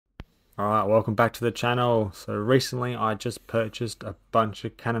Alright, welcome back to the channel. So recently I just purchased a bunch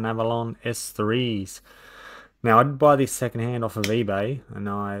of Canaan Avalon S3s. Now I did buy these secondhand off of eBay and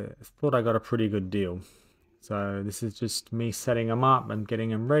I thought I got a pretty good deal. So this is just me setting them up and getting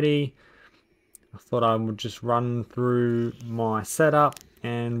them ready. I thought I would just run through my setup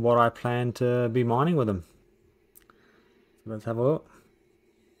and what I plan to be mining with them. So let's have a look.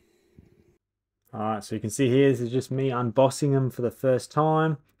 Alright, so you can see here, this is just me unboxing them for the first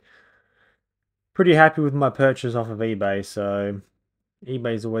time. Pretty happy with my purchase off of eBay, so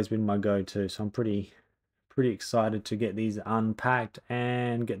eBay's always been my go-to, so I'm pretty excited to get these unpacked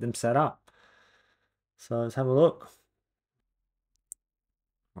and get them set up. So let's have a look.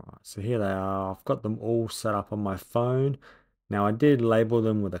 All right, so here they are. I've got them all set up on my phone. Now I did label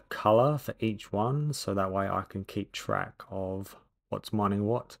them with a color for each one, so that way I can keep track of what's mining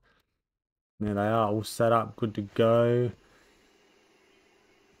what. There they are, all set up, good to go.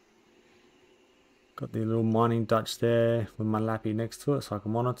 Got the little mining Dutch there with my lappy next to it so I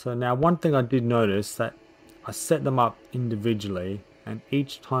can monitor. Now, one thing I did notice that I set them up individually, and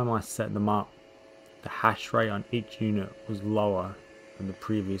each time I set them up, the hash rate on each unit was lower than the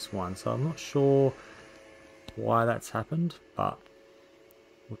previous one. So I'm not sure why that's happened, but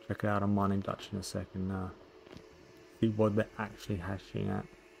we'll check it out on Mining Dutch in a second. See what they're actually hashing at.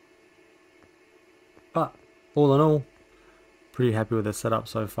 But all in all, pretty happy with the setup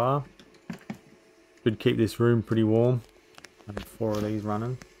so far. Should keep this room pretty warm. Having 4 of these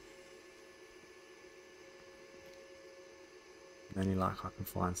running. Any luck I can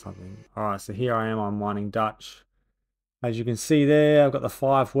find something. Alright, so here I am on Mining Dutch. As you can see there, I've got the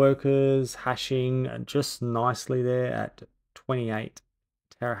 5 workers hashing just nicely there at 28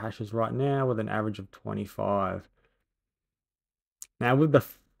 terahashes right now with an average of 25. Now with the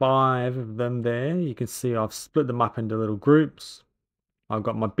 5 of them there, you can see I've split them up into little groups. I've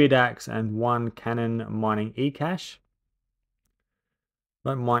got my bidax and 1 Canaan mining eCache.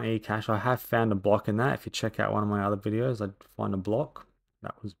 Don't mine eCache. I have found a block in that. If you check out one of my other videos, I'd find a block.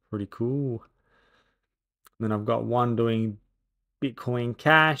 That was pretty cool. Then I've got one doing Bitcoin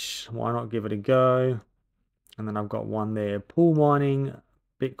Cash. Why not give it a go? And then I've got one there, pool mining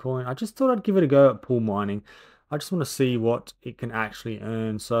Bitcoin. I just thought I'd give it a go at pool mining. I just want to see what it can actually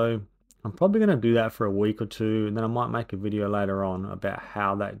earn. So I'm probably going to do that for a week or two. And then I might make a video later on about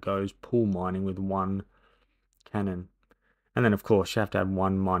how that goes pool mining with 1 Canaan. And then, of course, you have to have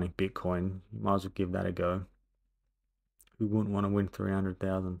 1 mining Bitcoin. You might as well give that a go. Who wouldn't want to win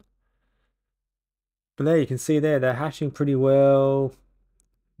 300,000? But there you can see there, they're hashing pretty well.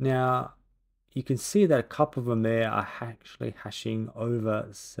 Now, you can see that a couple of them there are actually hashing over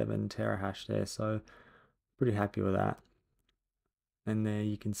 7 terahash there. So, pretty happy with that. And there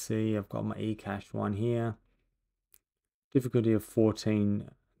you can see I've got my eCache one here. Difficulty of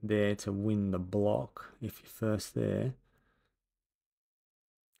 14 there to win the block if you're first there.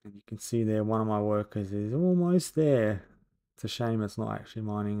 And you can see there one of my workers is almost there. It's a shame it's not actually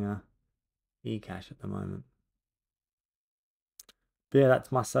mining a eCache at the moment. But yeah,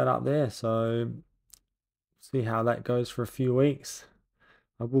 that's my setup there. So see how that goes for a few weeks.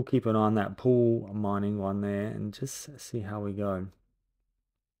 I will keep an eye on that pool mining one there and just see how we go.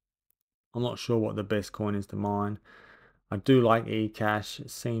 I'm not sure what the best coin is to mine. I do like eCache.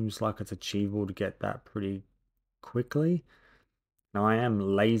 It seems like it's achievable to get that pretty quickly. Now I am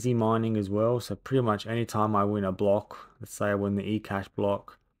lazy mining as well, so pretty much anytime I win a block, let's say I win the eCache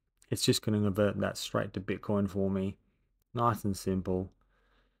block, it's just going to convert that straight to Bitcoin for me. Nice and simple.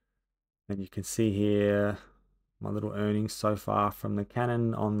 And you can see here my little earnings so far from the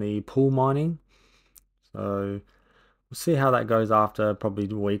Canaan on the pool mining. So we'll see how that goes after probably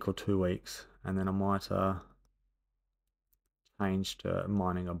a week or 2 weeks. And then I might change to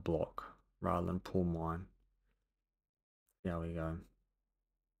mining a block rather than pool mine. There we go.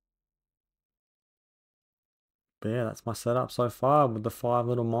 But yeah, that's my setup so far with the 5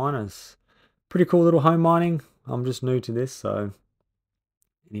 little miners. Pretty cool little home mining. I'm just new to this, so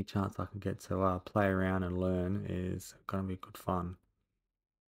any chance I can get to play around and learn is going to be good fun.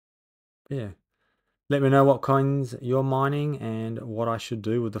 But yeah, let me know what coins you're mining and what I should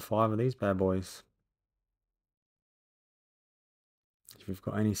do with the 5 of these bad boys. If you've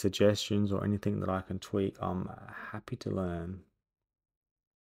got any suggestions or anything that I can tweak, I'm happy to learn.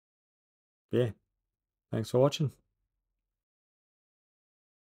 Yeah, thanks for watching.